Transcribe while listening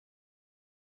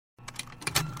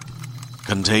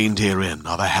Contained herein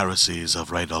are the heresies of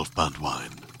Radolf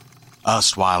Burntwine,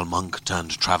 erstwhile monk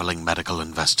turned traveling medical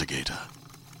investigator.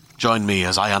 Join me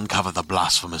as I uncover the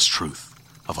blasphemous truth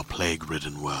of a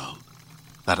plague-ridden world,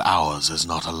 that ours is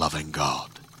not a loving God,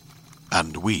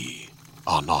 and we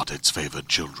are not its favored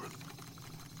children.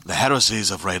 The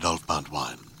heresies of Radolf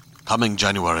Burntwine, coming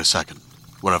January 2nd,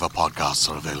 wherever podcasts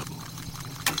are available.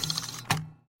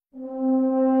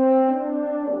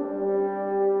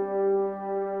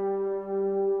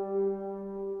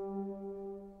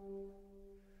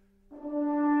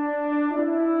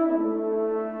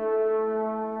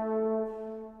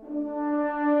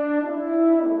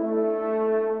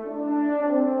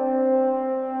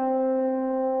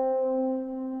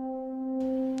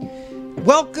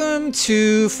 Welcome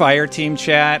to Fireteam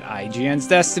Chat, IGN's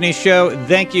Destiny show.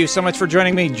 Thank you so much for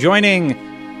joining me. Joining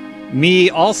me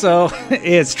also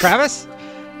is Travis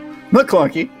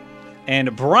McClunky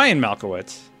and Brian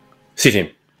Malkowitz. C-Team.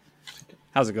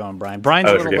 How's it going, Brian? Brian's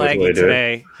a little laggy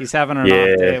today. He's having an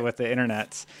off day with the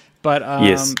internet. But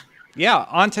yes. Yeah,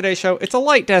 on today's show, it's a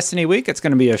light Destiny week. It's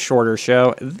going to be a shorter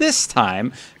show this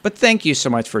time, but thank you so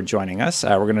much for joining us.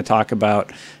 We're going to talk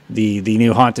about the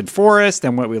new Haunted Forest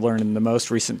and what we learned in the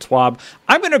most recent TWAB.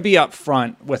 I'm going to be up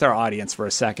front with our audience for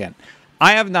a second.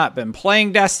 I have not been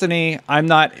playing Destiny. I'm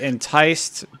not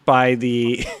enticed by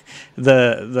the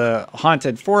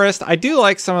Haunted Forest. I do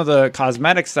like some of the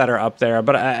cosmetics that are up there,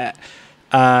 but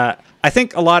I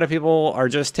think a lot of people are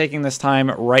just taking this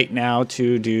time right now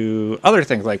to do other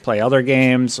things like play other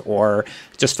games or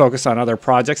just focus on other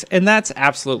projects, and that's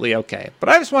absolutely okay. But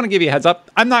I just want to give you a heads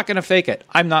up. I'm not going to fake it.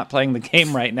 I'm not playing the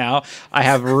game right now. I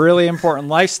have really important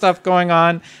life stuff going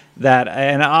on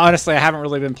and honestly, I haven't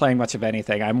really been playing much of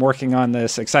anything. I'm working on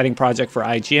this exciting project for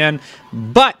IGN,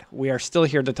 but we are still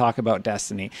here to talk about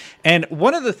Destiny. And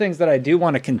one of the things that I do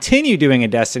want to continue doing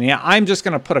in Destiny, I'm just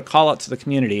going to put a call out to the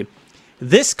community.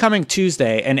 This coming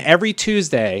Tuesday and every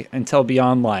Tuesday until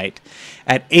Beyond Light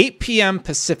at 8 p.m.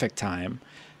 Pacific time,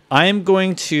 I am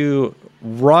going to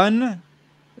run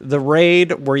the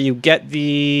raid where you get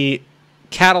the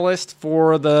catalyst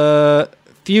for the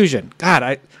fusion.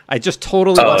 God, I just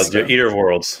totally lost it. Eater of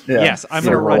Worlds. Yeah. Yes, I'm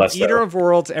going to run Eater of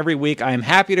Worlds every week. I am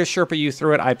happy to Sherpa you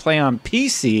through it. I play on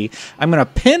PC. I'm going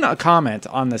to pin a comment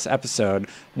on this episode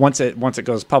once it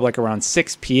goes public around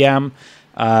 6 p.m.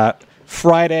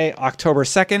 Friday, October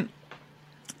 2nd.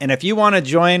 And if you want to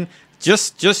join,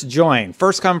 just join.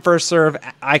 First come, first serve.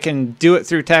 I can do it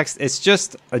through text. It's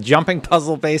just a jumping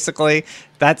puzzle, basically.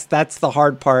 That's the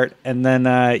hard part. And then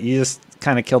you just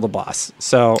kind of kill the boss.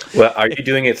 So, well, are you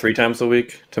doing it 3 times a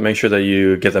week to make sure that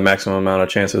you get the maximum amount of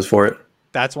chances for it?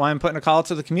 That's why I'm putting a call out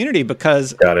to the community, because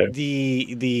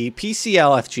the PC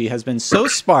LFG has been so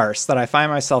sparse that I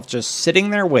find myself just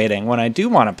sitting there waiting when I do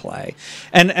want to play.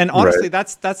 And honestly,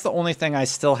 that's the only thing I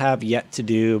still have yet to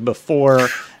do before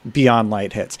Beyond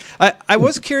Light hits. I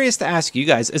was curious to ask you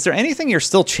guys, is there anything you're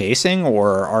still chasing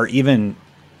or are even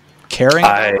caring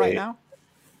about right now?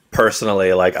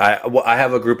 Personally, like I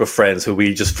have a group of friends who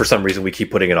we just for some reason we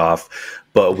keep putting it off,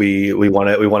 but we want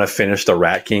to finish the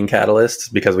Rat King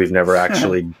catalyst because we've never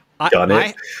actually done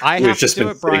it. I have just to do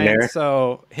it, Brian. There.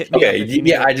 So hit me. Okay,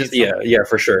 yeah,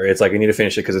 for sure. It's like we need to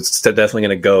finish it because it's definitely going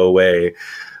to go away,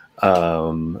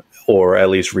 or at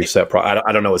least reset.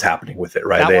 I don't know what's happening with it.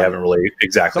 Right? They haven't really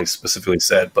exactly specifically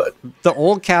said, but the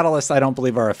old catalysts I don't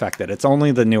believe are affected. It's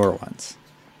only the newer ones.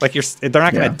 Like they're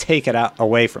not going to take it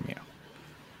away from you.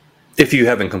 If you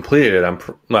haven't completed it, I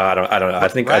don't know. I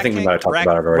think we might have talked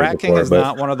about it already. Rat King is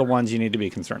not one of the ones you need to be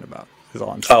concerned about. Is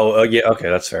all I'm saying. Oh, yeah, okay,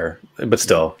 that's fair. But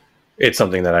still, it's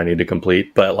something that I need to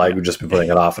complete. But like we've just been putting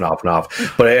it off and off and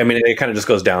off. But I mean, it kind of just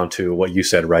goes down to what you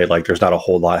said, right? Like there's not a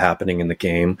whole lot happening in the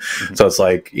game, so it's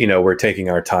like we're taking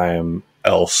our time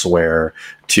elsewhere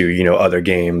to other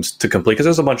games to complete because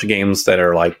there's a bunch of games that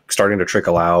are like starting to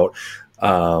trickle out,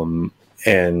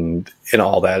 and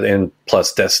all that, and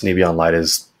plus Destiny Beyond Light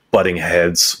is butting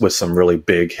heads with some really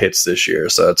big hits this year,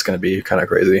 so it's going to be kind of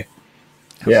crazy.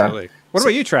 Absolutely. What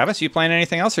about you, Travis? You playing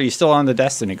anything else, or are you still on the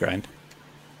Destiny grind?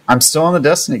 I'm still on the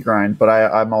Destiny grind, but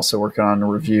I'm also working on a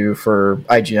review for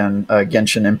IGN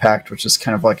Genshin Impact, which is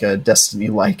kind of like a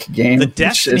Destiny-like game,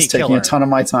 which is taking a ton of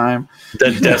my time.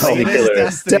 The Destiny killer.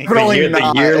 Definitely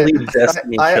not. The yearly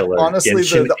Destiny killer. Honestly,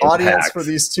 the audience for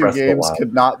these two games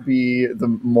could not be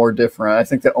more different. I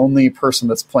think the only person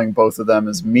that's playing both of them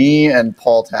is me and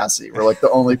Paul Tassi. We're like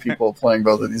the only people playing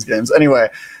both of these games. Anyway,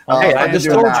 I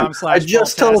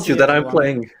just told you that I'm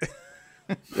playing.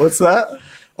 What's that?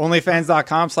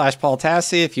 OnlyFans.com/Paul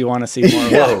Tassi if you want to see more.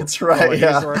 Yeah, that's right.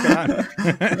 Yeah.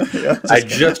 I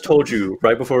just told you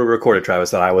right before we recorded, Travis,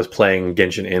 that I was playing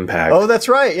Genshin Impact. Oh, that's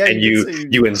right. Yeah, and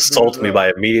you insult me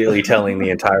by immediately telling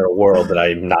the entire world that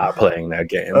I'm not playing that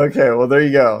game. Okay, well there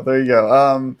you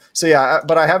go. So yeah,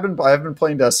 but I have been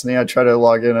playing Destiny. I try to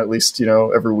log in at least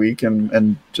every week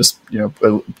and just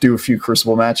do a few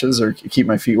Crucible matches or keep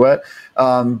my feet wet.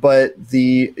 But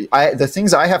the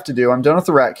things I have to do, I'm done with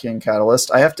the Rat King Catalyst.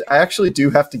 I actually do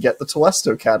have to get the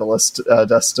Telesto Catalyst,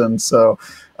 Destin. So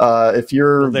if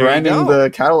you're grinding the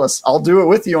Catalyst, I'll do it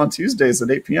with you on Tuesdays at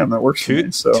 8 p.m. That works for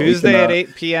me. So Tuesday at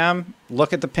 8 p.m.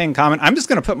 Look at the pin comment. I'm just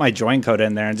going to put my join code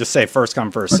in there and just say first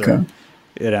come first serve.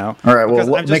 All right.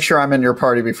 Well, make sure I'm in your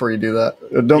party before you do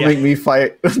that. Don't make me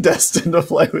fight Destin to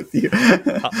play with you.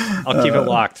 I'll keep it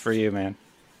locked for you, man.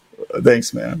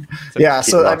 Thanks, man.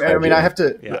 So I mean, I have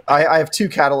to. Yeah. I have two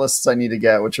catalysts I need to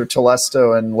get, which are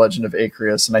Telesto and Legend of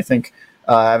Acreus, and I think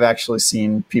I've actually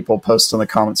seen people post in the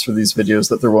comments for these videos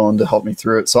that they're willing to help me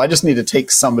through it. So I just need to take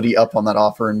somebody up on that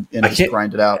offer and just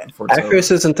grind it out.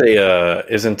 Acreus isn't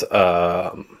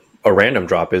a random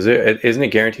drop, is it? Isn't it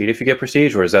guaranteed if you get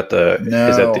Prestige, or is that the? No,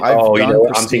 is that the,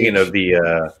 I'm thinking of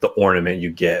the ornament you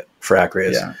get for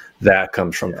Acreus. Yeah. That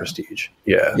comes from Prestige.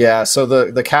 Yeah. So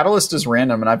the Catalyst is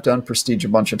random, and I've done Prestige a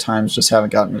bunch of times, just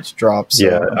haven't gotten it to drop.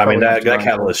 So I mean that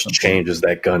Catalyst changes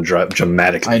that gun drop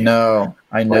dramatically. I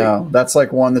know. That's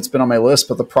like one that's been on my list,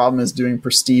 but the problem is doing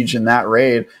Prestige in that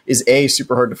raid is A,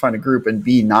 super hard to find a group, and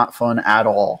B, not fun at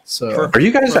all. So are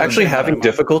you guys actually having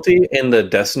difficulty in the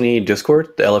Destiny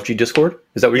Discord, the LFG Discord?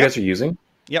 Is that what you guys are using?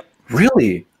 Yep.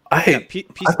 Really? I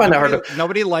find that hard to...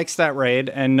 Nobody likes that raid,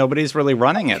 and nobody's really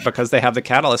running it because they have the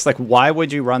Catalyst. Like, why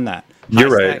would you run that? You're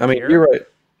right. I mean, you're right.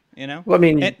 Well, I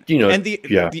mean,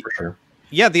 for sure.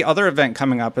 Yeah, the other event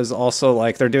coming up is also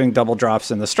like they're doing double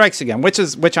drops in the strikes again,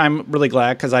 which I'm really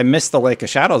glad because I missed the Lake of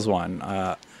Shadows one,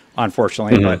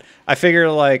 unfortunately. Mm-hmm. But I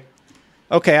figure like,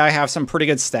 okay, I have some pretty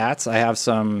good stats. I have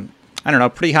some,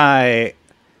 pretty high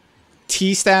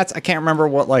T stats. I can't remember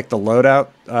what like the loadout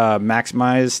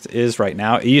maximized is right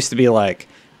now. It used to be like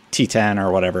T10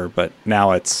 or whatever, but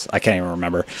now I can't even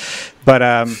remember. But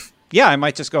I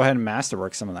might just go ahead and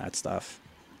masterwork some of that stuff.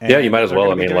 Yeah, you might as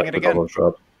well. I mean, like the double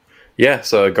drop. Yeah,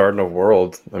 so Garden of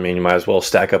World. I mean, you might as well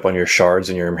stack up on your shards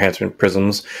and your enhancement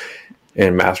prisms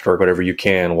and masterwork whatever you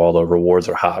can while the rewards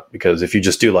are hot. Because if you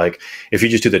just do the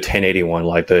 1081,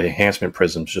 like the enhancement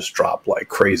prisms just drop like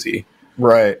crazy.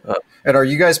 Right. And are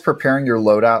you guys preparing your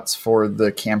loadouts for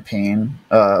the campaign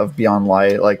of Beyond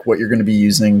Light? Like what you're going to be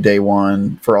using day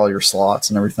one for all your slots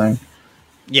and everything?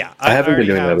 Yeah. I haven't been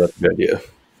doing that. That's a good idea.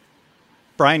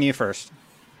 Brian, you first.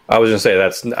 I was going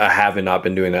to say I haven't not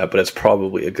been doing that, but it's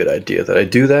probably a good idea that I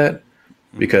do that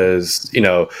because,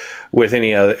 with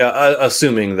any other,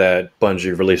 assuming that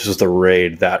Bungie releases the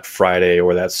raid that Friday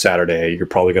or that Saturday, you're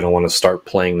probably going to want to start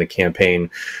playing the campaign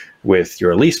with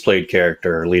your least played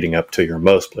character leading up to your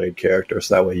most played character.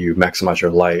 So that way you maximize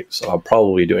your light. So I'll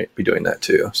probably be doing that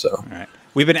too. So, all right.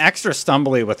 We've been extra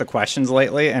stumbly with the questions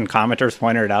lately and commenters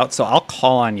pointed it out. So I'll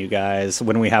call on you guys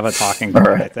when we have a talking point.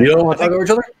 Right. You don't want to talk over each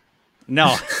other?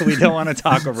 No, we don't want to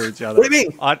talk over each other. What do you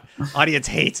mean? Audience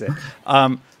hates it.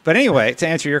 But anyway, to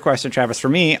answer your question, Travis, for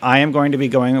me, I am going to be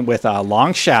going with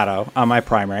Long Shadow on my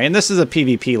primary. And this is a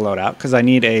PvP loadout because I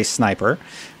need a sniper.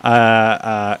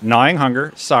 Gnawing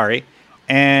Hunger, sorry.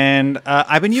 And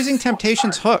I've been using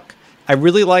Temptation's Hook. I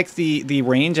really like the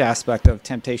range aspect of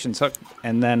Temptation's Hook.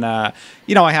 And then, I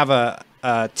have a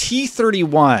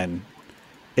T31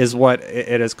 is what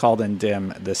it is called in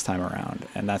Dim this time around.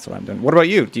 And that's what I'm doing. What about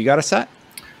you? Do you got a set?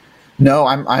 No,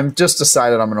 I'm just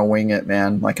decided I'm going to wing it,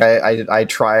 man. Like I've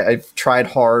tried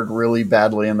hard really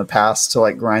badly in the past to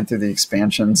like grind through the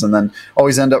expansions and then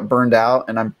always end up burned out.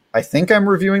 And I think I'm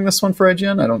reviewing this one for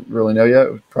IGN. I don't really know yet.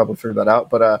 We'll probably figure that out.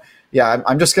 But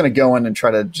I'm just going to go in and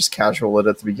try to just casual it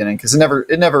at the beginning because it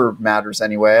never matters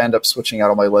anyway. I end up switching out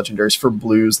all my legendaries for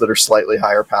blues that are slightly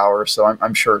higher power. So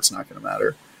I'm sure it's not going to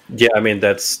matter. Yeah, I mean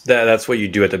that's what you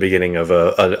do at the beginning of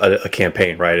a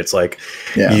campaign, right? It's like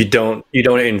you don't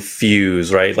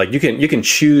infuse, right? Like you can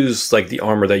choose like the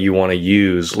armor that you want to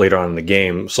use later on in the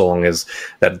game, so long as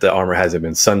that the armor hasn't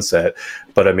been sunset.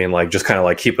 But I mean, like just kind of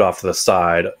like keep it off to the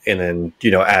side, and then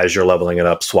as you're leveling it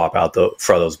up, swap out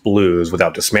for those blues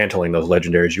without dismantling those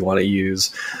legendaries you want to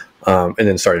use, and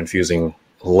then start infusing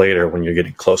later when you're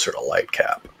getting closer to light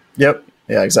cap. Yep.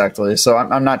 Yeah, exactly. So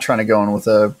I'm not trying to go in with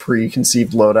a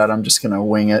preconceived loadout. I'm just going to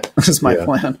wing it. Is my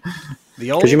plan.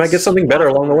 Because you might get something better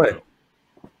along the way.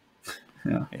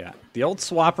 Yeah. The old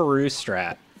Swapperoo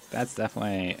strat. That's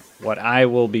definitely what I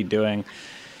will be doing.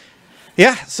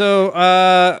 Yeah. So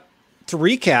to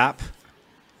recap,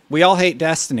 we all hate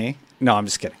Destiny. No, I'm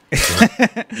just kidding.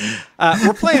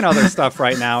 We're playing other stuff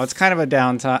right now. It's kind of a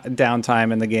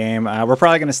downtime in the game. We're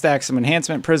probably going to stack some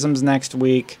enhancement prisms next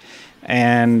week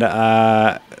and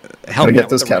help me get out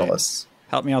those with the catalysts. Raid.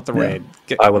 Help me out the raid.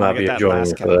 I will not be joining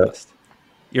you for that.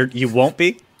 You won't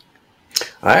be?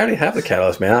 I already have the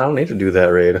catalyst, man. I don't need to do that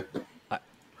raid.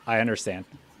 I understand.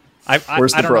 I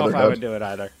Where's the don't know if I Brotherhood? would do it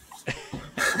either.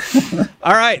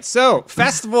 All right, so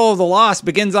Festival of the Lost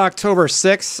begins October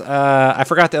 6th. I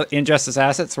forgot the Injustice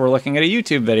assets. We're looking at a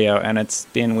YouTube video, and it's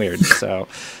being weird. So,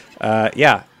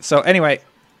 yeah. So anyway,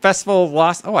 Festival of the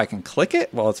Lost. Oh, I can click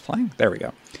it while it's playing. There we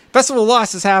go. Festival of the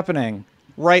Lost is happening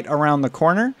right around the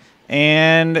corner,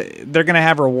 and they're going to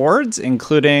have rewards,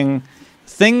 including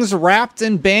things wrapped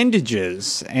in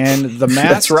bandages and the masks.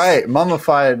 That's right,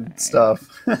 mummified stuff.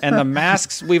 And the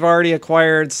masks we've already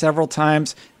acquired several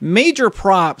times. Major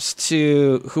props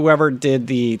to whoever did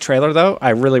the trailer, though. I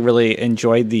really, really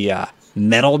enjoyed the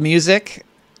metal music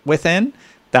within.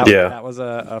 That was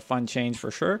a fun change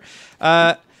for sure.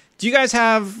 Do you guys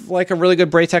have like a really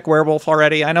good Braytech werewolf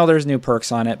already? I know there's new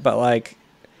perks on it, but like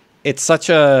it's such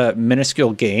a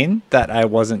minuscule gain that I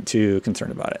wasn't too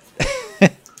concerned about it.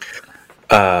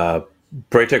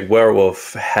 Braytech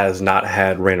Werewolf has not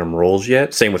had random rolls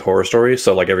yet. Same with Horror Stories.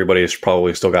 So like everybody's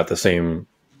probably still got the same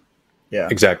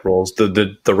exact rolls.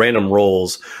 The random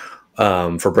rolls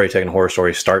for Braytech and Horror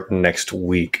Stories start next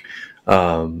week.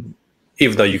 Even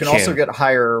though you can also get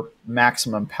higher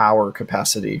maximum power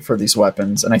capacity for these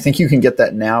weapons, and I think you can get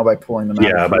that now by pulling them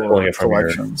out of by pulling it from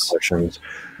collections.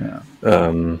 Yeah.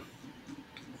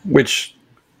 Which,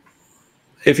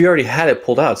 if you already had it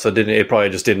pulled out, so it probably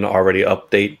just didn't already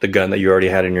update the gun that you already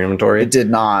had in your inventory? It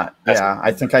did not.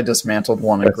 I think I dismantled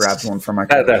one and grabbed one from my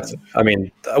collection. I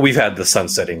mean, we've had the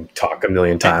sunsetting talk a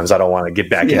million times. I don't want to get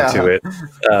back into it.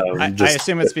 I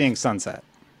assume it's being sunset.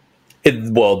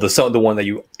 The one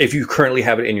that if you currently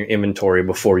have it in your inventory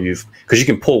because you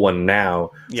can pull one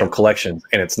now from collections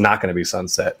and it's not going to be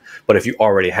sunset. But if you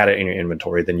already had it in your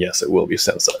inventory, then yes, it will be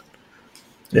sunset.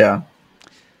 Yeah.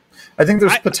 I think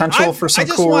there's potential for some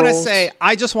cool rolls.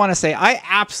 I just want to say, I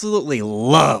absolutely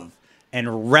love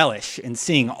and relish in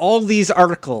seeing all these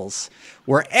articles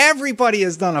where everybody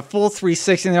has done a full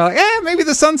 360 and they're like, maybe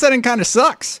the sunsetting kind of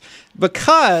sucks,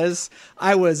 because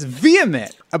I was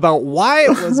vehement about why it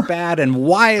was bad and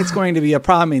why it's going to be a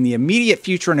problem in the immediate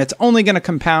future and it's only going to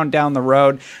compound down the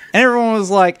road. And everyone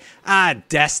was like,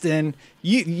 Destin,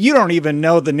 you don't even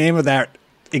know the name of that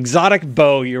exotic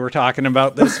bow you were talking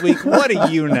about this week. What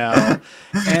do you know?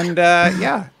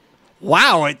 And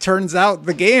wow, it turns out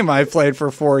the game I played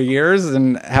for 4 years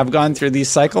and have gone through these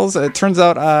cycles, it turns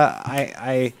out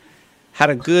I had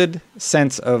a good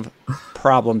sense of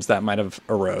problems that might have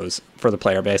arose for the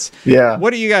player base. Yeah.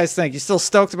 What do you guys think? You still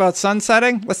stoked about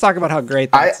sunsetting? Let's talk about how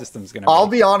great that system's going to be. I'll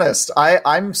be honest.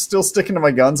 I'm still sticking to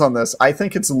my guns on this. I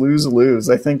think it's lose-lose.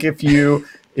 I think if you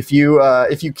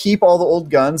keep all the old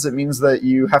guns, it means that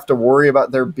you have to worry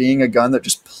about there being a gun that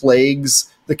just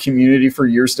plagues the community for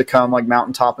years to come, like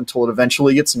Mountaintop, until it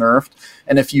eventually gets nerfed.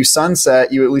 And if you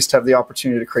sunset, you at least have the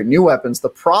opportunity to create new weapons. The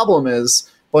problem is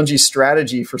Bungie's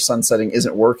strategy for sunsetting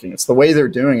isn't working. It's the way they're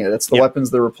doing it. It's the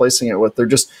weapons they're replacing it with. They're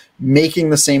just making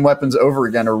the same weapons over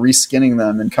again or reskinning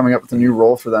them and coming up with a new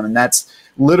role for them. And that's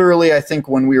literally, I think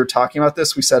when we were talking about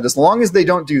this, we said, as long as they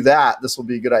don't do that, this will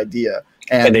be a good idea.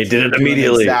 And they did it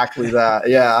immediately. Exactly that.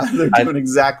 Yeah, they're doing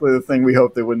exactly the thing we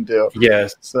hoped they wouldn't do.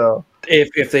 Yes. So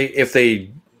if they,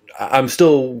 I'm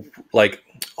still like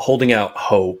holding out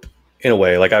hope in a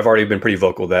way. Like I've already been pretty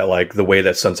vocal that like the way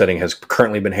that sunsetting has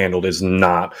currently been handled is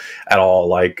not at all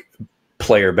like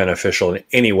player beneficial in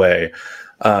any way.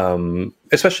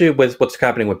 Especially with what's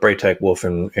happening with Braytech, Wolf,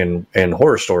 and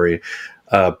Horror Story,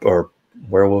 or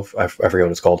Werewolf. I forget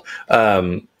what it's called.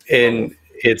 And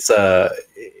it's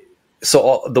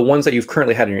so the ones that you've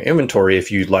currently had in your inventory,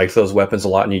 if you like those weapons a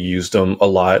lot and you used them a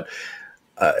lot,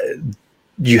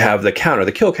 you have the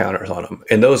kill counters on them.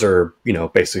 And those are,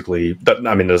 basically,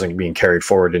 those are being carried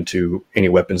forward into any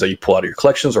weapons that you pull out of your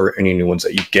collections or any new ones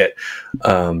that you get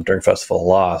during Festival of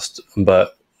Lost.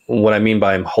 But what I mean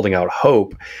by I'm holding out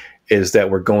hope is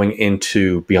that we're going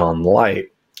into Beyond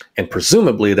Light, and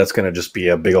presumably that's going to just be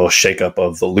a big old shakeup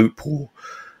of the loot pool.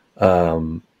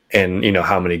 And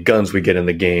how many guns we get in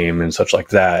the game and such like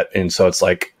that. And so it's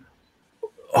like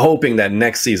hoping that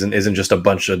next season isn't just a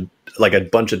dump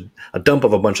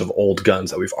of a bunch of old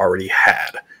guns that we've already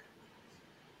had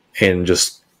and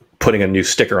just putting a new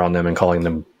sticker on them and calling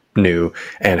them new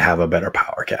and have a better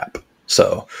power cap.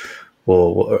 So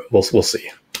we'll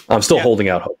see. I'm still holding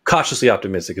out hope. Cautiously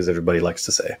optimistic, as everybody likes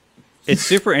to say. it's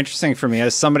super interesting for me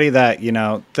as somebody that,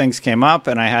 things came up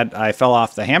and I fell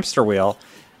off the hamster wheel.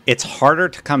 It's harder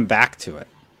to come back to it,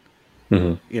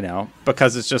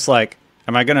 because it's just like,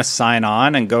 am I going to sign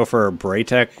on and go for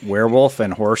Braytech Werewolf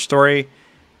and Horror Story?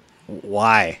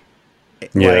 Why?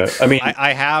 Yeah,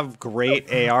 I have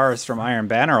great ARs from Iron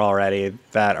Banner already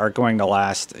that are going to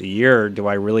last a year. Do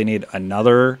I really need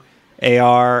another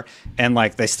AR? And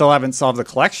they still haven't solved the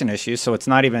collection issue, so it's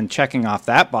not even checking off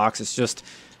that box. It's just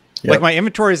my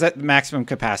inventory is at maximum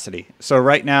capacity. So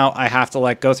right now I have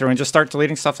to go through and just start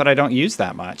deleting stuff that I don't use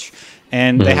that much.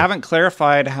 And they haven't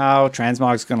clarified how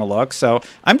transmog's going to look. So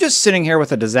I'm just sitting here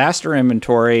with a disaster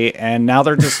inventory, and now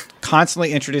they're just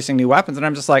constantly introducing new weapons, and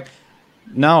I'm just like,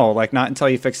 no, not until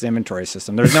you fix the inventory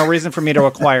system. There's no reason for me to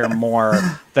acquire more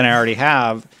than I already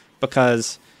have,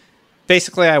 because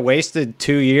basically I wasted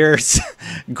 2 years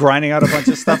grinding out a bunch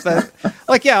of stuff that,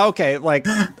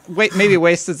 maybe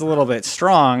wasted's a little bit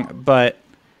strong, but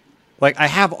I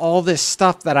have all this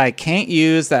stuff that I can't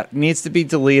use that needs to be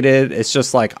deleted. It's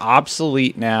just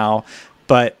obsolete now,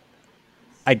 but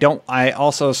I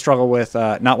also struggle with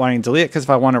not wanting to delete it, because if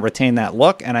I want to retain that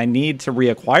look and I need to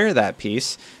reacquire that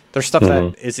piece, there's stuff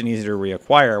that isn't easy to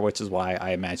reacquire, which is why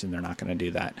I imagine they're not going to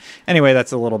do that. Anyway,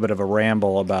 that's a little bit of a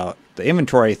ramble about the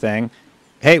inventory thing.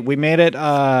 Hey, we made it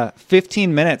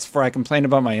 15 minutes before I complained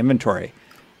about my inventory.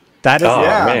 That is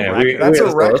that's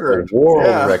a record. A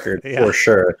world record for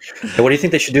sure. And what do you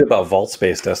think they should do about vault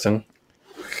space, Dustin?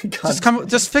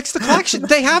 Just fix the collection.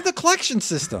 They have the collection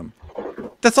system.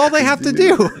 That's all they have to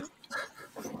do.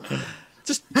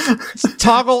 Just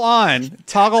toggle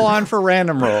on for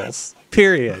random rolls.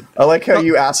 Period. I like how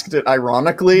you asked it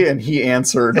ironically, and he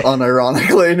answered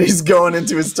unironically, and he's going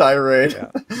into his tirade.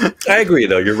 Yeah. I agree,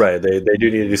 though. You're right. They do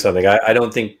need to do something. I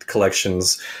don't think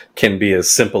collections can be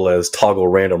as simple as toggle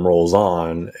random rolls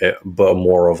on, but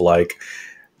more of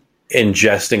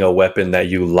ingesting a weapon that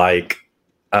you like,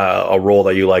 a roll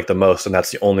that you like the most, and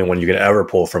that's the only one you can ever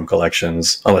pull from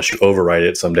collections, unless you overwrite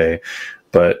it someday.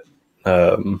 But,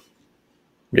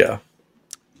 yeah.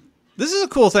 This is a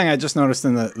cool thing I just noticed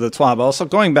in the TWAB. Also,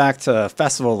 going back to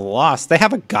Festival of the Lost, they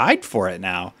have a guide for it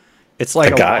now. It's a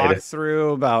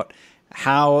walkthrough about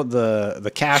how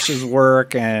the caches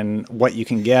work and what you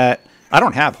can get. I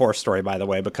don't have Horror Story, by the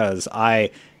way, because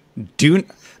I do.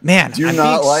 Man,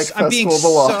 I'm being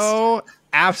so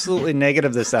absolutely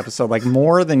negative this episode,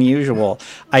 more than usual.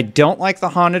 I don't like the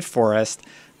Haunted Forest.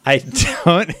 I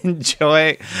don't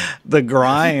enjoy the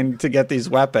grind to get these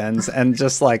weapons, and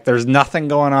just there's nothing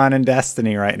going on in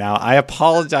Destiny right now. I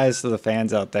apologize to the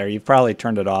fans out there. You've probably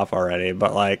turned it off already,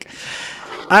 but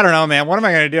I don't know, man. What am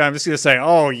I going to do? I'm just going to say,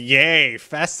 oh, yay,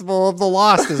 Festival of the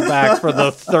Lost is back for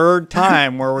the third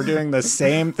time, where we're doing the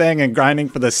same thing and grinding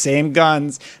for the same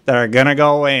guns that are going to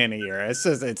go away in a year.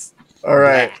 It's all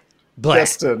right. Blah.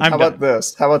 Justin, how about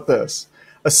this?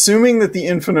 Assuming that the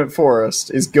Infinite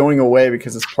Forest is going away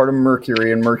because it's part of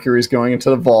Mercury and Mercury is going into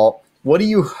the vault, what do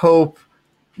you hope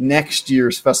next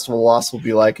year's Festival of Lost will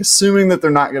be like? Assuming that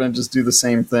they're not going to just do the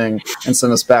same thing and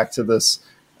send us back to this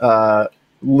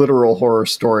literal horror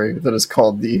story that is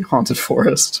called the Haunted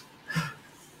Forest.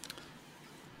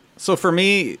 So for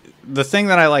me, the thing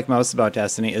that I like most about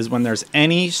Destiny is when there's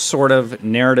any sort of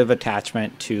narrative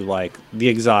attachment to the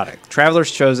exotic.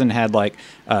 Traveler's Chosen had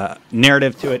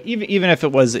narrative to it, even if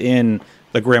it was in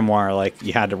the Grimoire,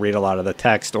 you had to read a lot of the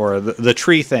text, or the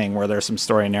tree thing where there's some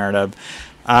story narrative.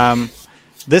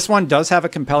 This one does have a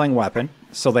compelling weapon,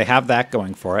 so they have that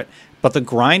going for it. But the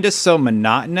grind is so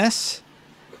monotonous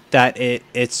that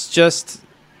it's just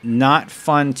not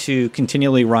fun to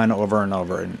continually run over and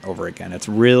over and over again. It's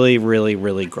really, really,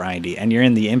 really grindy. And you're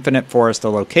in the Infinite Forest, a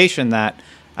location that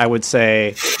I would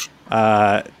say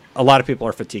a lot of people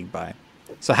are fatigued by.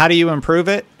 So how do you improve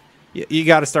it? You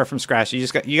got to start from scratch. You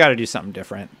got to do something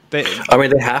different. They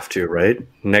have to, right?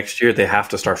 Next year they have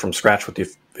to start from scratch with the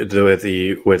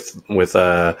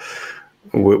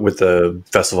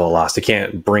Festival of Lost. They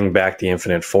can't bring back the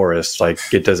Infinite Forest.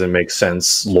 It doesn't make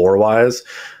sense lore wise.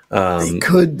 They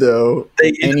could, though.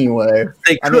 Anyway,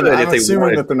 they could. I'm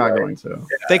assuming that they're not going to.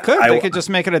 They could. They could just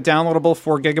make it a downloadable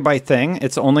 4 gigabyte thing.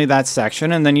 It's only that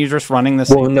section, and then you're just running the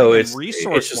same. Well, no, it's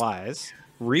resource-wise.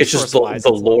 It's just the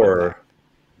lore.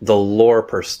 The lore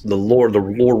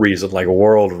reason,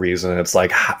 world reason. It's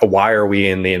why are we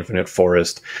in the Infinite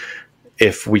Forest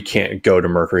if we can't go to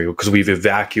Mercury? Because we've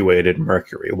evacuated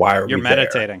Mercury. Why are You're we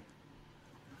meditating.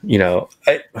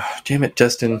 Damn it,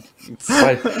 Justin.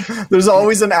 There's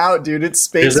always an out, dude. It's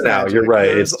space. There's an magic. out. You're right.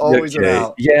 There's always an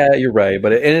out. Yeah, you're right.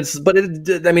 But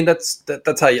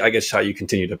that's how how you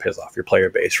continue to piss off your player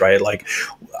base, right? Like,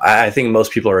 I think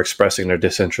most people are expressing their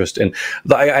disinterest, and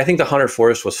I think the Hunter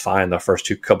Forest was fine the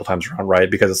first couple times around,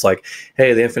 right? Because it's like,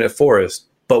 hey, the Infinite Forest,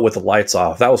 but with the lights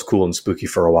off, that was cool and spooky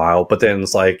for a while. But then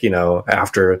it's like,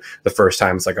 after the first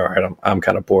time, it's like, all right, I'm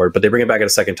kind of bored. But they bring it back at a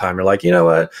second time. You're like, you know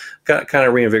what? Got kind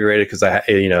of reinvigorated because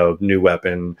new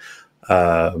weapon,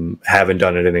 haven't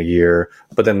done it in a year.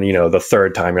 But then, the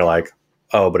third time you're like,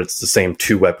 oh, but it's the same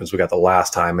 2 weapons we got the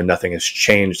last time, and nothing has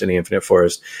changed in the Infinite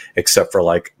Forest except for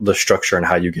like the structure and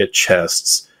how you get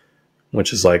chests,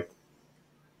 which is like,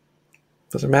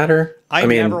 does it matter? I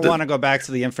never want to go back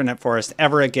to the Infinite Forest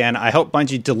ever again. I hope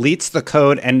Bungie deletes the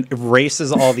code and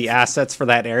erases all the assets for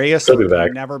that area so it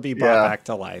can never be brought back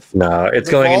to life. No, it's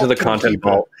going into the content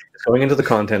vault. It's going into the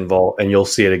content vault, and you'll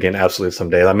see it again absolutely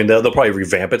someday. I mean, they'll probably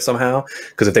revamp it somehow,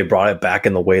 because if they brought it back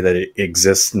in the way that it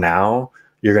exists now,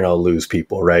 you're going to lose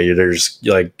people, right? There's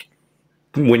like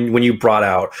when you brought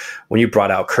out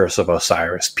Curse of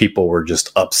Osiris, people were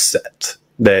just upset.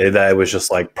 That was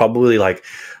just like probably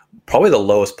the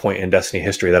lowest point in Destiny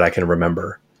history that I can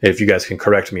remember. If you guys can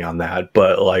correct me on that,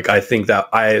 but like I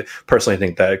personally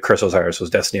think that Curse of Osiris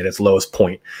was Destiny at its lowest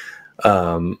point.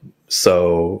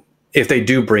 So if they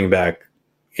do bring back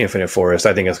Infinite Forest,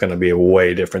 I think it's going to be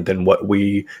way different than what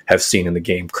we have seen in the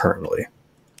game currently.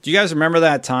 Do you guys remember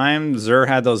that time Xur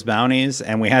had those bounties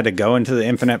and we had to go into the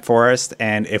Infinite Forest,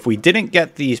 and if we didn't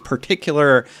get the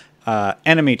particular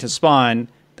enemy to spawn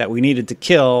that we needed to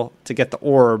kill to get the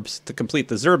orbs to complete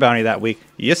the Xur bounty that week,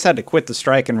 you just had to quit the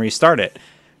strike and restart it.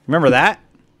 Remember that?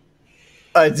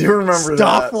 I do remember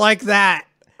Stuff like that.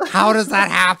 How does that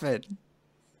happen?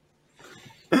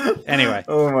 Anyway.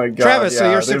 Oh my god. Travis, so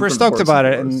you're super stoked about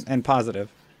it and positive.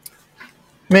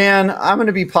 Man, I'm going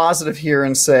to be positive here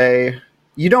and say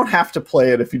you don't have to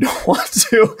play it if you don't want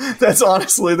to. That's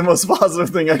honestly the most positive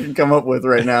thing I can come up with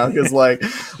right now. Because, like,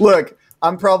 look,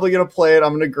 I'm probably going to play it. I'm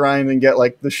going to grind and get,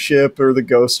 like, the ship or the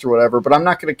ghost or whatever. But I'm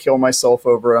not going to kill myself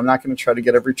over it. I'm not going to try to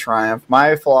get every triumph.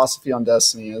 My philosophy on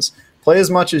Destiny is play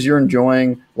as much as you're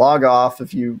enjoying. Log off.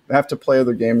 If you have to play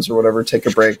other games or whatever, take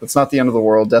a break. That's not the end of the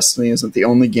world. Destiny isn't the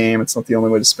only game. It's not the only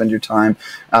way to spend your time.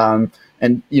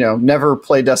 And, never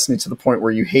play Destiny to the point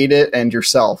where you hate it and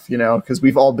yourself, because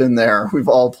we've all been there. We've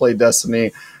all played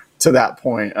Destiny to that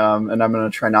point, and I'm going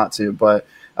to try not to. But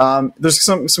there's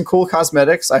some cool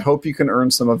cosmetics. I hope you can earn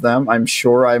some of them. I'm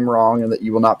sure I'm wrong and that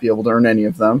you will not be able to earn any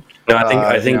of them. No,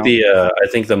 I think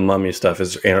the mummy stuff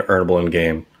is earnable in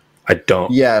game. I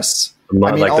don't. Yes. I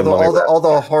mean, all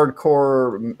the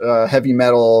hardcore heavy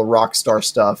metal rock star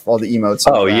stuff, all the emotes.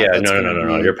 Oh yeah,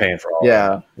 no. You're paying for all.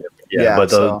 Yeah. Yeah, but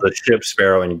the ship,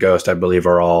 Sparrow, and Ghost, I believe,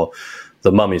 are all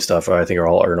the mummy stuff. I think are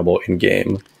all earnable in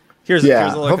game. Here's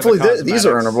a look hopefully at the these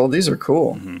are earnable. These are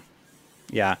cool. Mm-hmm.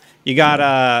 Yeah, you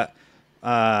got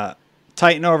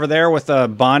Titan over there with a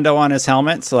Bondo on his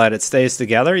helmet so that it stays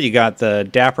together. You got the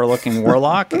dapper looking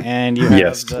Warlock, and you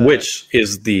have which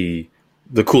is the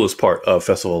coolest part of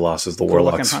Festival of Lost is the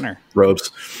Warlock's Hunter robes.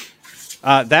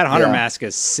 That Hunter mask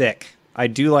is sick. I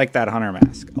do like that Hunter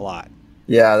mask a lot.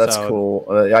 Yeah, that's cool.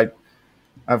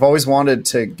 I've always wanted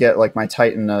to get like my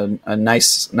Titan a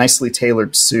nicely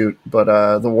tailored suit, but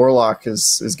the Warlock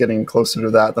is getting closer to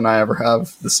that than I ever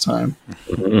have this time.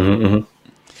 Mm-hmm.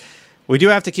 We do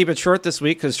have to keep it short this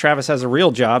week because Travis has a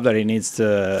real job that he needs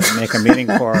to make a meeting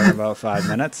for in about 5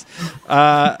 minutes.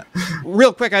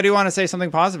 Real quick, I do want to say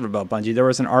something positive about Bungie. There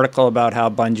was an article about how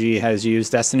Bungie has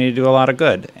used Destiny to do a lot of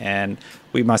good, and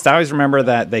we must always remember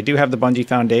that they do have the Bungie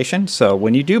Foundation, so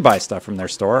when you do buy stuff from their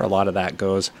store, a lot of that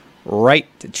goes right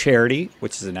to charity,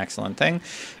 which is an excellent thing.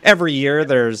 Every year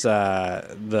there's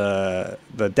the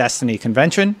Destiny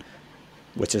convention,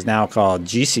 which is now called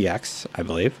GCX, I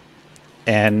believe.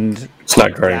 And it's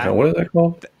not Guardian. What is that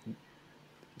called?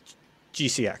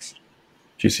 GCX.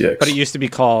 GCX. But it used to be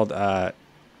called, I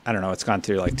don't know, it's gone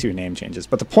through like 2 name changes.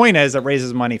 But the point is it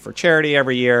raises money for charity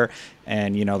every year.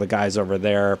 And, the guys over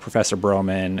there, Professor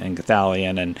Broman and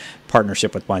Gathalion and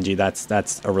partnership with Bungie,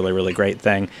 that's a really, really great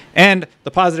thing. And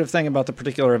the positive thing about the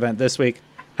particular event this week,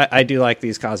 I do like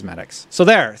these cosmetics. So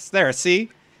there, see?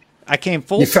 I came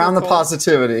full circle. You found the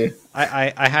positivity.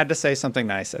 I had to say something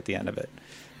nice at the end of it.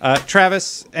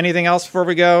 Travis, anything else before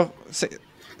we go?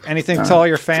 Anything to all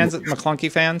your fans, McClunky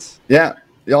fans? Yeah,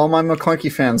 all my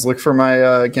McClunky fans, look for my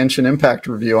Genshin Impact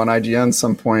review on IGN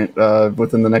some point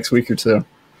within the next week or 2.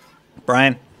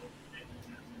 Brian?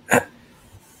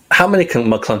 How many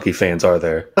McClunky fans are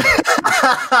there?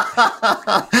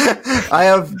 I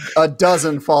have a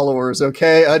dozen followers,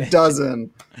 okay? A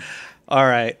dozen. All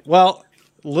right. Well,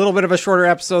 a little bit of a shorter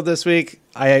episode this week.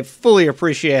 I fully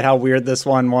appreciate how weird this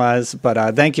one was,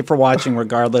 but thank you for watching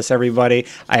regardless, everybody.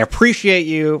 I appreciate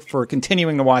you for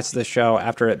continuing to watch this show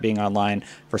after it being online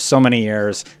for so many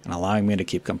years and allowing me to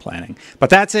keep complaining. But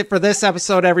that's it for this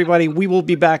episode, everybody. We will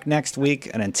be back next week.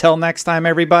 And until next time,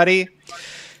 everybody,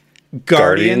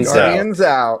 Guardians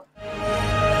out.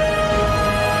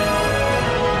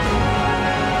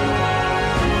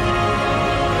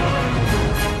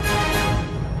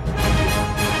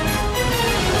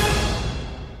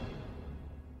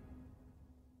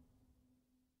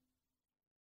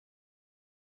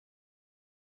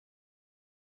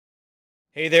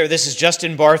 Hey there, this is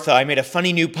Justin Bartha. I made a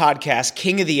funny new podcast,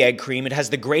 King of the Egg Cream. It has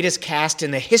the greatest cast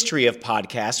in the history of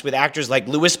podcasts with actors like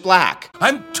Louis Black.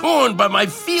 I'm torn by my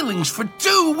feelings for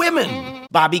two women.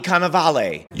 Bobby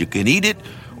Cannavale. You can eat it,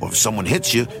 or if someone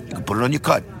hits you, you can put it on your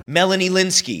cut. Melanie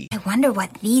Linsky. I wonder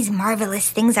what these marvelous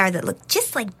things are that look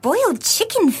just like boiled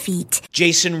chicken feet.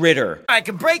 Jason Ritter. I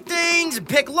can break things and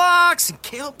pick locks and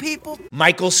kill people.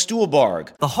 Michael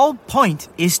Stuhlbarg. The whole point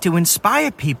is to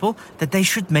inspire people that they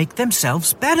should make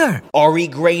themselves better. Ari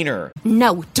Grainer.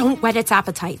 No, don't whet its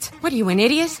appetite. What are you, an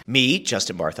idiot? Me,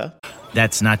 Justin Bartha.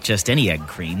 That's not just any egg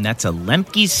cream, that's a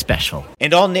Lemke's special.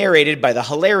 And all narrated by the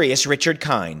hilarious Richard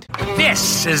Kind.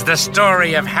 This is the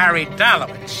story of Harry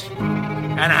Dalowitz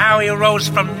and how he rose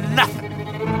from nothing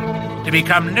to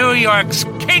become New York's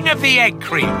King of the Egg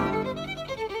Cream.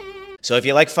 So if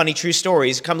you like funny true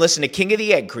stories, come listen to King of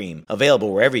the Egg Cream,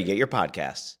 available wherever you get your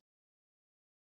podcasts.